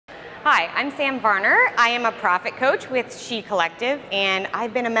Hi, I'm Sam Varner. I am a profit coach with She Collective, and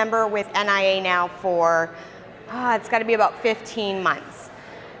I've been a member with NIA now for, it's got to be about 15 months.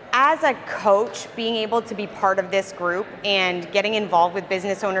 As a coach, being able to be part of this group and getting involved with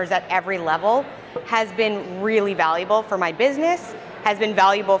business owners at every level has been really valuable for my business, has been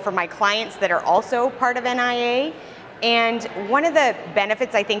valuable for my clients that are also part of NIA. And one of the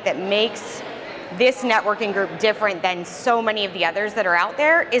benefits I think that makes this networking group different than so many of the others that are out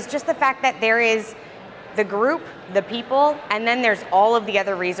there is just the fact that there is the group, the people, and then there's all of the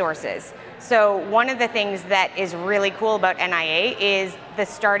other resources. So one of the things that is really cool about NIA is the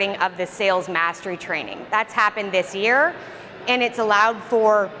starting of the sales mastery training. That's happened this year, and it's allowed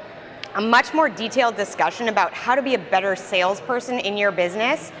for a much more detailed discussion about how to be a better salesperson in your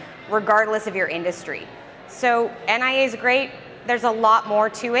business, regardless of your industry. So NIA is great. There's a lot more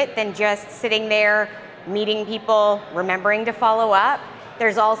to it than just sitting there, meeting people, remembering to follow up.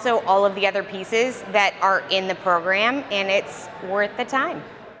 There's also all of the other pieces that are in the program, and it's worth the time.